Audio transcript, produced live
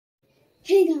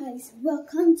Hey guys,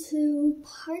 welcome to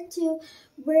part 2.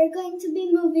 We're going to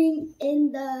be moving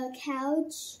in the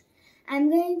couch.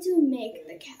 I'm going to make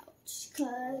the couch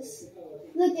because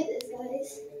look at this,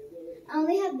 guys. I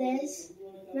only have this.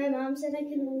 My mom said I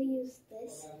can only use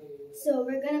this. So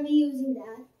we're going to be using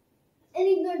that. And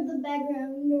ignore the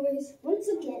background noise once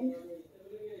again.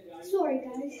 Sorry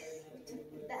guys.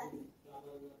 That.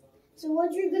 So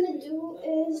what you're going to do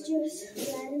is just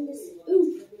flatten this.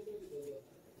 Ooh.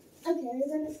 Okay, we're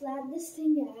gonna flatten this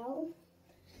thing out,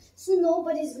 so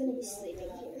nobody's gonna be sleeping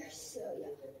here. So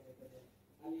yeah.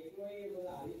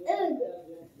 Ugh.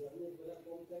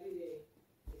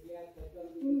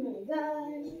 Oh my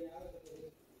god,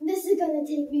 this is gonna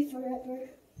take me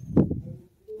forever.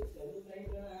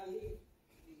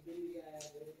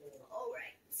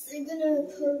 Alright, so I'm gonna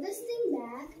pull this thing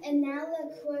back, and now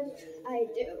look what I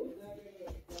do.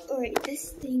 Alright, this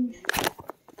thing.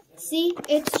 See,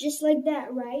 it's just like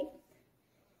that, right?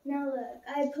 Now look,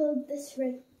 I pulled this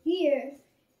right here,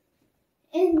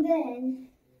 and then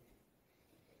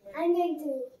I'm going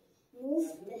to move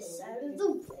this out of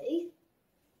the way,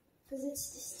 because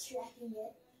it's distracting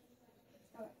it.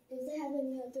 Alright, does it have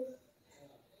any other?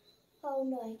 Oh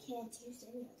no, I can't use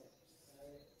any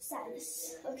other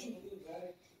sadness. Okay.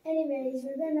 Anyways,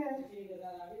 we're gonna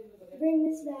bring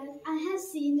this back. I have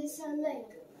seen this on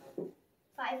like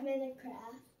 5-minute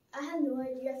craft. I have no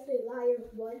idea if they lie or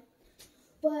what,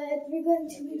 but we're going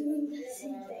to be doing the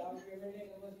same thing.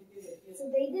 So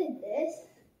they did this,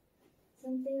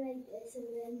 something like this, and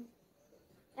then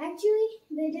actually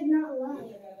they did not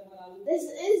lie. This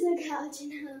is a couch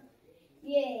now.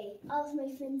 Yay, all of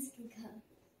my friends can come.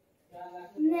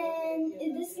 And then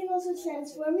this can also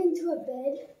transform into a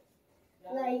bed,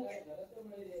 like,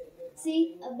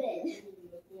 see, a bed.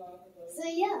 So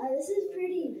yeah, this is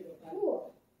pretty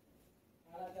cool.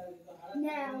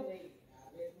 Now,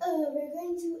 we're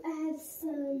going to add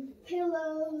some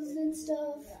pillows and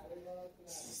stuff.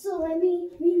 So let me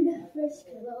bring the first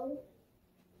pillow.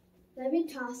 Let me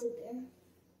toss it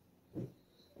there.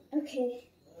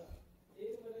 Okay.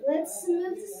 Let's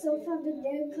move the sofa a bit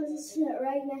there because it's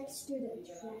right next to the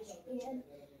trash can.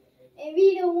 And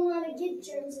we don't want to get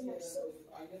germs in our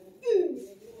sofa.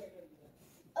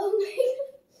 Oh my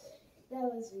god. That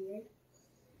was weird.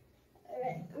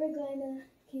 Alright, we're going to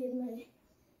keep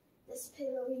this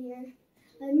pillow here.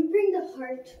 Let me bring the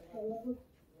heart pillow.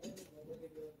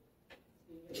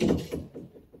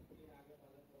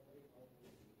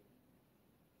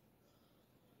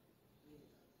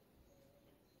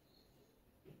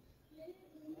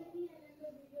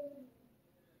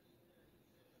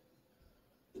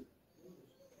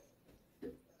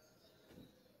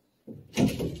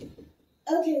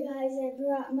 Okay guys, I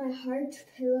brought my heart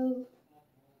pillow.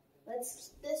 Let's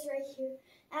keep this right here.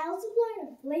 I also brought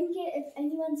a blanket if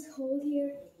anyone's cold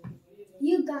here.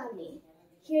 You got me.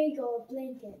 Here you go, a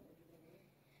blanket.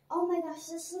 Oh my gosh,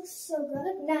 this looks so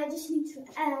good. Now I just need to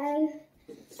add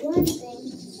one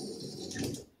thing.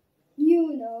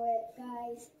 You know it,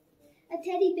 guys. A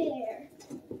teddy bear.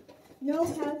 No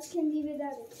couch can be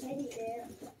without a teddy bear.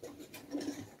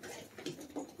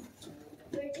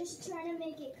 We're just trying to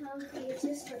make it comfy. It's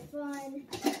just for fun.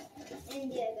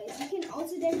 And yeah, guys, you can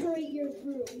also decorate your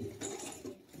room.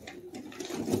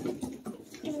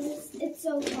 It's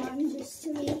so fun just to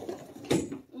me.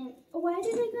 And why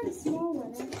did I get a small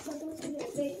one? I was supposed to get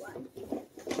a big one.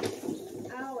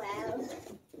 Oh wow.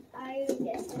 I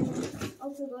guess I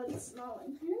also got a small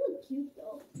one. Kind of look cute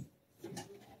though.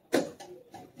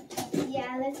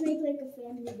 Yeah, let's make like a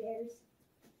family bears.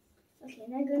 Okay,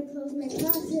 now I'm gonna close my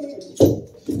closet.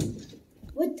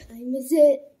 What time is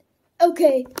it?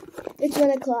 Okay, it's 1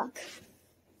 o'clock.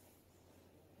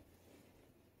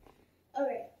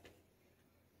 Alright.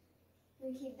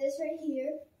 We keep this right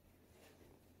here.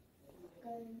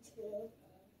 I'm going to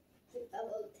put our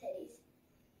little teddies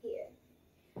here.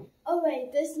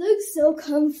 Alright, this looks so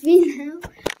comfy now.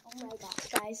 Oh my gosh,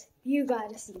 guys, you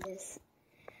gotta see this.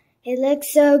 It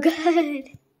looks so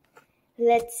good.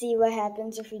 Let's see what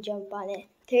happens if we jump on it.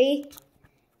 3,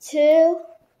 2,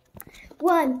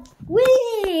 1.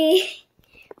 Whee!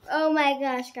 Oh my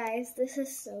gosh, guys, this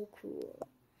is so cool.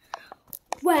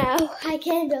 Wow, I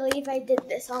can't believe I did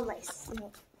this all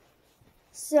myself.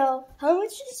 So, how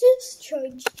much is this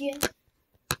charge again?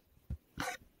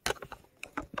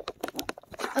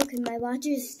 Okay, my watch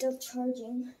is still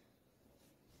charging.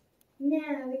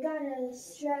 Now, we gotta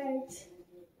start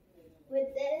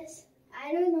with this.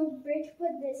 I don't know where to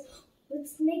put this.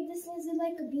 Let's make this as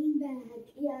like a bean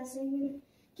bag. Yeah, so I'm gonna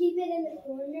keep it in the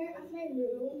corner of my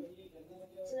room.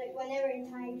 So like whenever in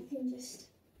time, you can just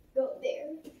go there.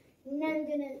 And then I'm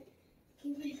gonna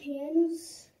keep my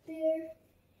pianos there.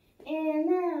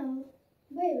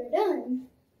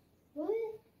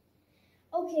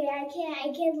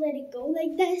 I can't let it go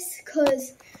like this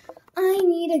because I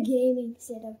need a gaming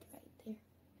setup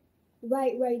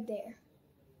right there. Right there.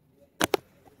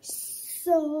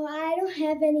 So I don't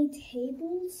have any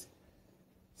tables.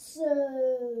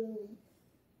 So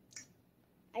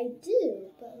I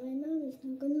do, but my mom is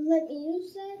not gonna let me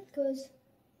use that because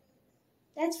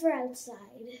that's for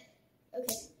outside.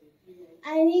 Okay.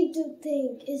 I need to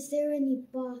think, is there any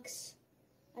box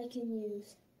I can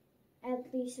use?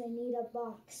 At least I need a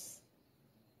box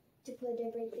to put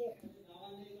it right there.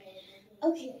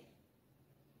 Okay.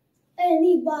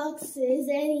 Any boxes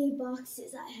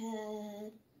I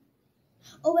had.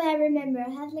 Oh, I remember,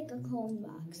 I have like a cone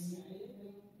box.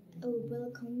 Oh, will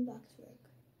a cone box work?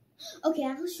 Okay,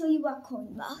 I will show you a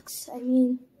cone box.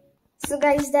 So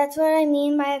guys, that's what I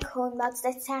mean by a cone box.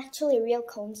 That's actually real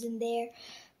cones in there,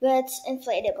 but it's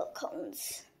inflatable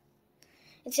cones.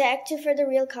 It's actually for the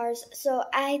real cars. So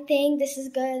I think this is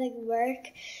gonna work.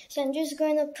 So I'm just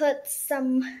gonna put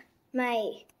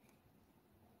my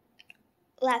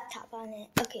laptop on it.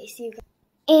 Okay, see you guys.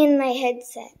 And my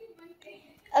headset.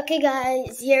 Okay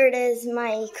guys, here it is,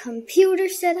 my computer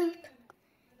setup.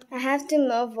 I have to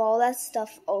move all that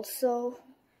stuff also.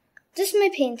 Just my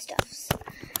paint stuffs.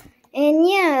 And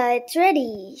yeah, it's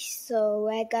ready. So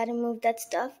I gotta move that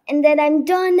stuff. And then I'm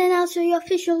done and I'll show you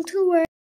official tour.